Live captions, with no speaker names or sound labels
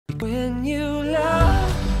When you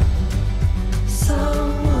love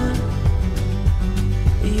someone,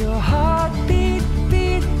 your heartbeat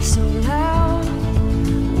beats so loud.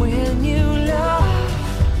 When you love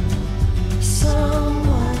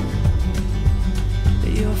someone,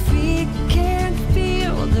 your feet can't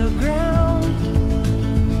feel the ground.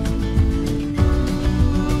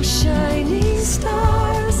 Ooh, shining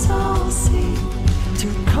stars all seek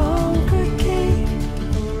to congregate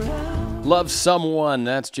around. Love Someone,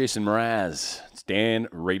 that's Jason Mraz. It's Dan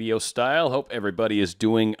RadioStyle. Hope everybody is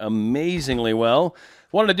doing amazingly well.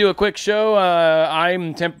 Wanted to do a quick show.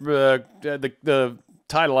 The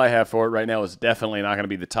title I have for it right now is definitely not going to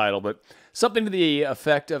be the title, but something to the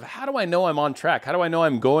effect of, how do I know I'm on track? How do I know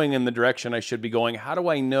I'm going in the direction I should be going? How do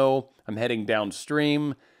I know I'm heading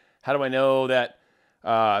downstream? How do I know that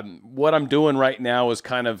what I'm doing right now is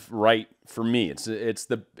kind of right for me?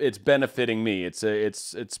 It's benefiting me. It's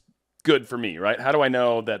good for me, right? How do I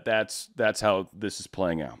know that that's how this is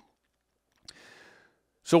playing out?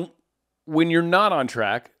 So when you're not on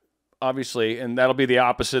track, obviously, and that'll be the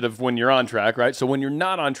opposite of when you're on track, right? So when you're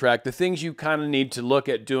not on track, the things you kind of need to look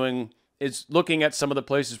at doing is looking at some of the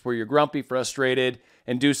places where you're grumpy, frustrated,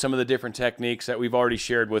 and do some of the different techniques that we've already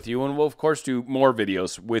shared with you. And we'll, of course, do more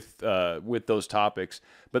videos with those topics.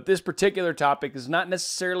 But this particular topic is not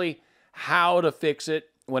necessarily how to fix it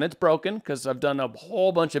when it's broken, because I've done a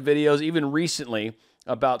whole bunch of videos, even recently,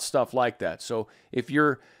 about stuff like that. So if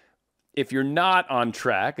you're not on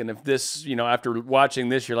track, and if this, after watching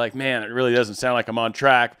this, you're like, man, it really doesn't sound like I'm on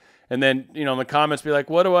track, and then, in the comments be like,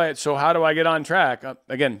 so how do I get on track?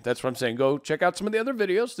 Again, that's what I'm saying. Go check out some of the other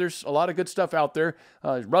videos. There's a lot of good stuff out there.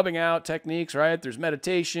 Rubbing out techniques, right? There's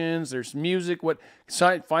meditations, there's music,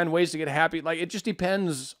 find ways to get happy. Like, it just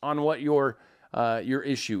depends on what your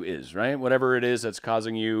issue is, right? Whatever it is that's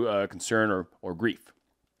causing you concern or grief.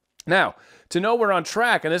 Now, to know we're on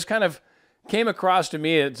track, and this kind of came across to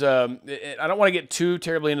me, I don't want to get too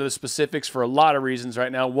terribly into the specifics for a lot of reasons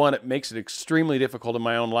right now. One, it makes it extremely difficult in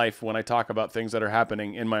my own life when I talk about things that are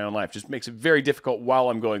happening in my own life. Just makes it very difficult while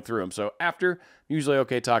I'm going through them. So after, I'm usually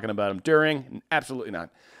okay talking about them. During, absolutely not.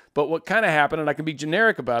 But what kind of happened, and I can be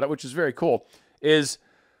generic about it, which is very cool, is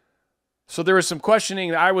so there was some questioning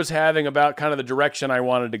that I was having about kind of the direction I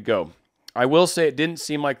wanted to go. I will say it didn't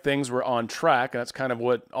seem like things were on track, and that's kind of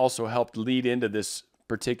what also helped lead into this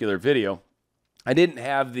particular video. I didn't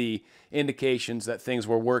have the indications that things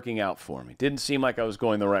were working out for me. Didn't seem like I was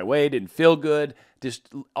going the right way. Didn't feel good. Just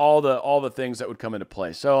all the things that would come into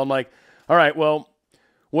play. So I'm like, all right, well,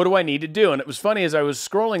 what do I need to do? And it was funny as I was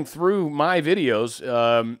scrolling through my videos,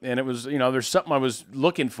 and it was, there's something I was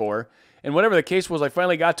looking for. And whatever the case was, I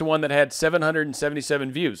finally got to one that had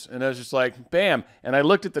 777 views. And I was just like, bam. And I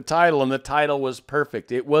looked at the title, and the title was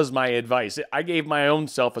perfect. It was my advice. I gave my own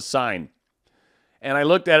self a sign. And I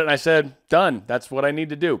looked at it and I said, done. That's what I need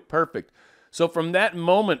to do. Perfect. So from that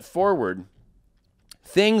moment forward,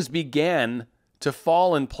 things began to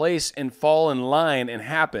fall in place and fall in line and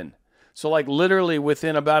happen. So like literally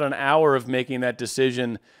within about an hour of making that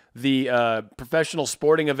decision, the professional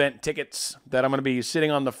sporting event tickets that I'm going to be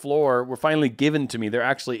sitting on the floor were finally given to me. They're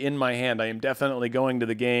actually in my hand. I am definitely going to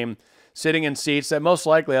the game, sitting in seats that most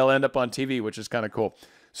likely I'll end up on TV, which is kind of cool.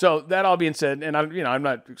 So that all being said, and I'm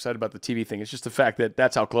not excited about the TV thing. It's just the fact that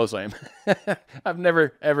that's how close I am. I've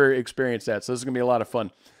never, ever experienced that. So this is going to be a lot of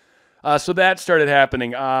fun. So that started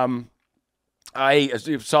happening. I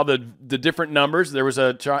saw the different numbers. There was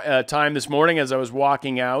a time this morning as I was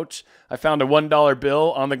walking out, I found a $1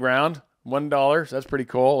 bill on the ground. $1. That's pretty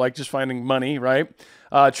cool. Like just finding money, right?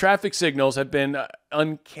 Traffic signals have been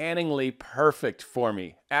uncannily perfect for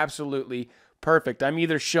me. Absolutely perfect. I'm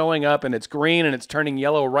either showing up and it's green and it's turning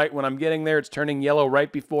yellow right when I'm getting there. It's turning yellow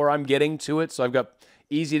right before I'm getting to it. So I've got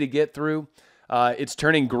easy to get through. It's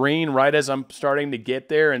turning green right as I'm starting to get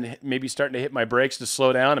there and maybe starting to hit my brakes to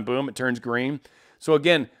slow down, and boom, it turns green. So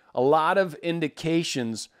again, a lot of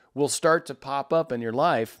indications will start to pop up in your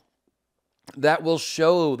life that will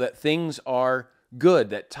show that things are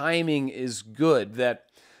good, that timing is good, that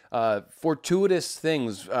fortuitous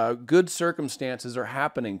things, good circumstances are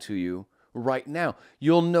happening to you right now.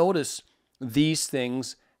 You'll notice these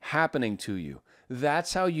things happening to you.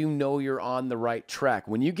 That's how you know you're on the right track.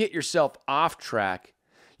 When you get yourself off track,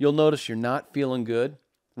 you'll notice you're not feeling good,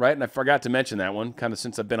 right? And I forgot to mention that one, kind of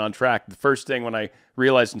since I've been on track. The first thing when I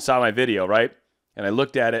realized and saw my video, right? And I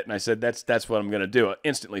looked at it and I said, that's what I'm going to do. I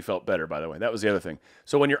instantly felt better, by the way. That was the other thing.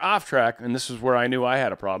 So when you're off track, and this is where I knew I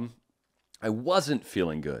had a problem, I wasn't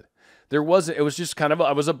feeling good. It was just kind of,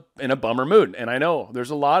 I was in a bummer mood. And I know there's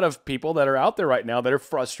a lot of people that are out there right now that are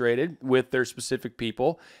frustrated with their specific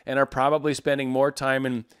people and are probably spending more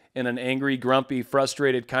time in an angry, grumpy,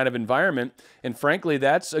 frustrated kind of environment. And frankly,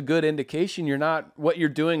 that's a good indication what you're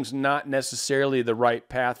doing is not necessarily the right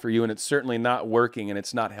path for you, and it's certainly not working, and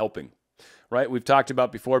it's not helping, right? We've talked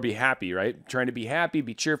about before, be happy, right? Trying to be happy,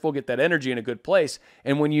 be cheerful, get that energy in a good place.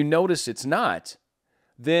 And when you notice it's not,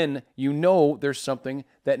 then you know there's something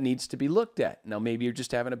that needs to be looked at. Now, maybe you're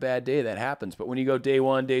just having a bad day. That happens. But when you go day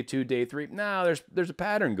 1, day 2, day 3, there's a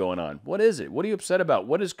pattern going on. What is it? What are you upset about?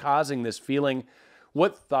 What is causing this feeling?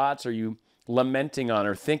 What thoughts are you lamenting on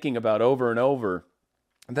or thinking about over and over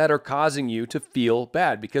that are causing you to feel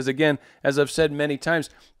bad? Because again, as I've said many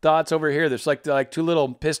times, thoughts over here, there's like two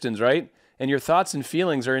little pistons, right? And your thoughts and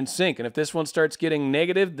feelings are in sync. And if this one starts getting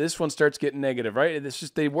negative, this one starts getting negative, right? It's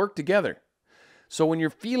just, they work together. So when you're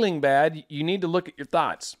feeling bad, you need to look at your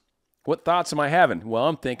thoughts. What thoughts am I having? Well,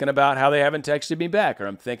 I'm thinking about how they haven't texted me back, or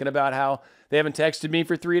I'm thinking about how they haven't texted me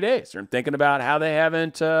for 3 days, or I'm thinking about how they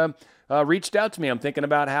haven't reached out to me. I'm thinking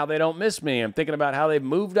about how they don't miss me. I'm thinking about how they've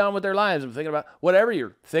moved on with their lives. I'm thinking about whatever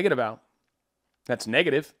you're thinking about. That's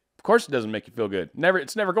negative. Of course it doesn't make you feel good.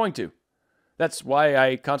 It's never going to. That's why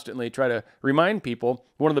I constantly try to remind people,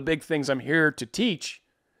 one of the big things I'm here to teach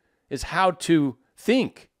is how to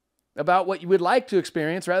think about what you would like to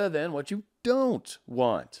experience rather than what you don't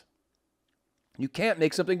want. You can't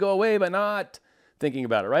make something go away by not thinking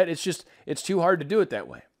about it, right? It's too hard to do it that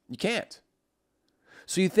way. You can't.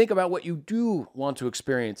 So you think about what you do want to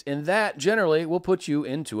experience, and that generally will put you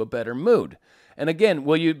into a better mood. And again,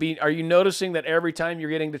 are you noticing that every time you're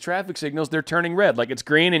getting the traffic signals, they're turning red? Like it's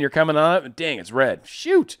green and you're coming on it, and dang, it's red.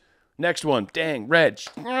 Shoot. Next one, dang, red.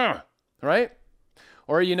 Right?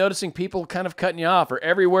 Or are you noticing people kind of cutting you off, or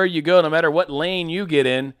everywhere you go, no matter what lane you get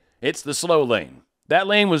in, it's the slow lane? That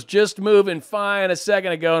lane was just moving fine a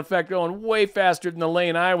second ago. In fact, going way faster than the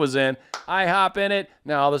lane I was in. I hop in it.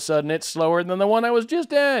 Now all of a sudden it's slower than the one I was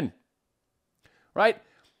just in. Right?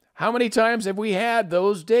 How many times have we had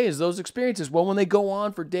those days, those experiences? Well, when they go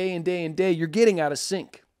on for day and day and day, you're getting out of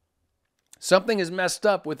sync. Something is messed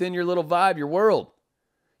up within your little vibe, your world,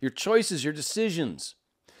 your choices, your decisions.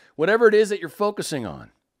 Whatever it is that you're focusing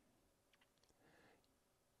on,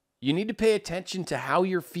 you need to pay attention to how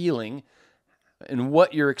you're feeling and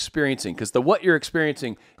what you're experiencing, because what you're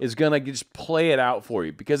experiencing is going to just play it out for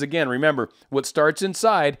you. Because again, remember, what starts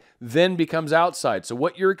inside then becomes outside. So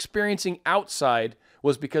what you're experiencing outside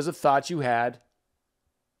was because of thoughts you had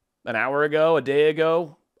an hour ago, a day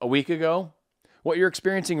ago, a week ago. What you're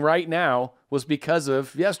experiencing right now was because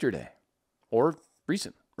of yesterday or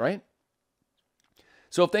recent, right?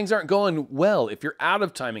 So if things aren't going well, if you're out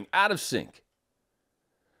of timing, out of sync,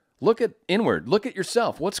 look at inward, look at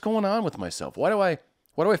yourself. What's going on with myself? Why do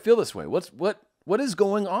I feel this way? What is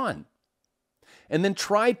going on? And then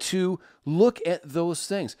try to look at those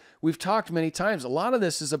things. We've talked many times, a lot of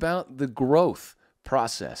this is about the growth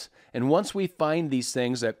process. And once we find these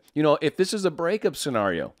things that, if this is a breakup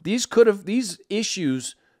scenario, these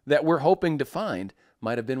issues that we're hoping to find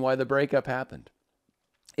might have been why the breakup happened.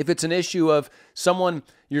 If it's an issue of someone,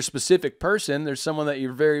 your specific person, there's someone that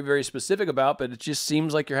you're very, very specific about, but it just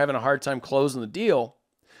seems like you're having a hard time closing the deal,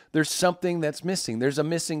 there's something that's missing. There's a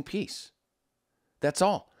missing piece. That's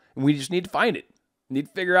all. And we just need to find it. We need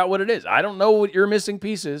to figure out what it is. I don't know what your missing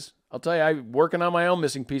piece is. I'll tell you, I'm working on my own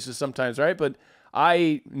missing pieces sometimes, right? But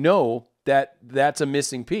I know that that's a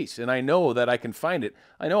missing piece, and I know that I can find it.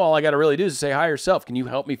 I know all I got to really do is say, higher self, can you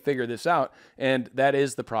help me figure this out? And that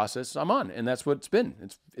is the process I'm on, and that's what it's been.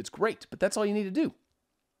 It's great, but that's all you need to do.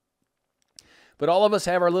 But all of us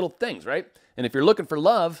have our little things, right? And if you're looking for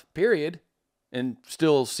love, period, and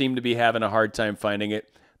still seem to be having a hard time finding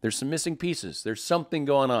it, there's some missing pieces. There's something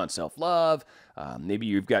going on. Self-love, maybe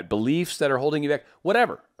you've got beliefs that are holding you back,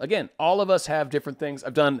 whatever. Again, all of us have different things.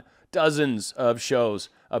 I've done dozens of shows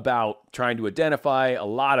about trying to identify a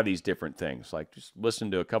lot of these different things. Like just listen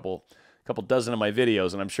to a couple dozen of my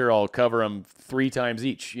videos, and I'm sure I'll cover them 3 times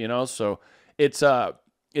each, So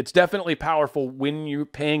it's definitely powerful when you're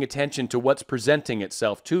paying attention to what's presenting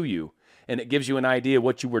itself to you, and it gives you an idea of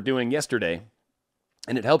what you were doing yesterday,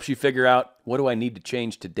 and it helps you figure out, what do I need to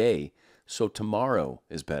change today so tomorrow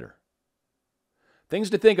is better? Things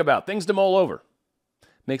to think about, things to mull over.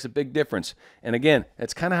 Makes a big difference. And again,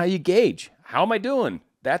 that's kind of how you gauge. How am I doing?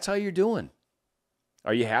 That's how you're doing.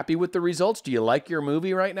 Are you happy with the results? Do you like your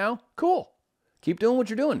movie right now? Cool. Keep doing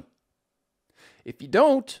what you're doing. If you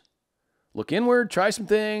don't, look inward, try some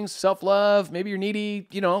things, self-love, maybe you're needy,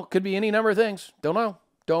 could be any number of things. Don't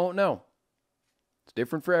know. It's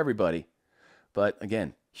different for everybody. But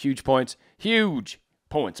again, huge points,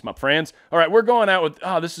 my friends. All right, we're going out with,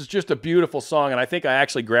 this is just a beautiful song, and I think I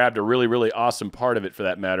actually grabbed a really, really awesome part of it for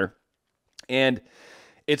that matter. And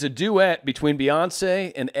It's a duet between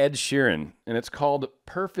Beyonce and Ed Sheeran, and it's called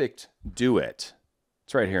Perfect Duet.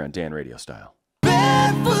 It's right here on Dan Radio Style.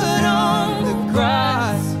 Barefoot on the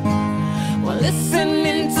grass, while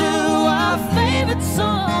listening to our favorite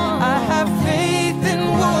song. I have faith in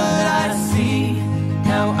what I see.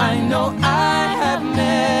 Now I know I have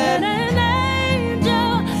met an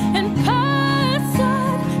angel in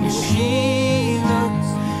person, and she looks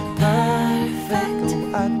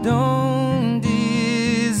perfect. I don't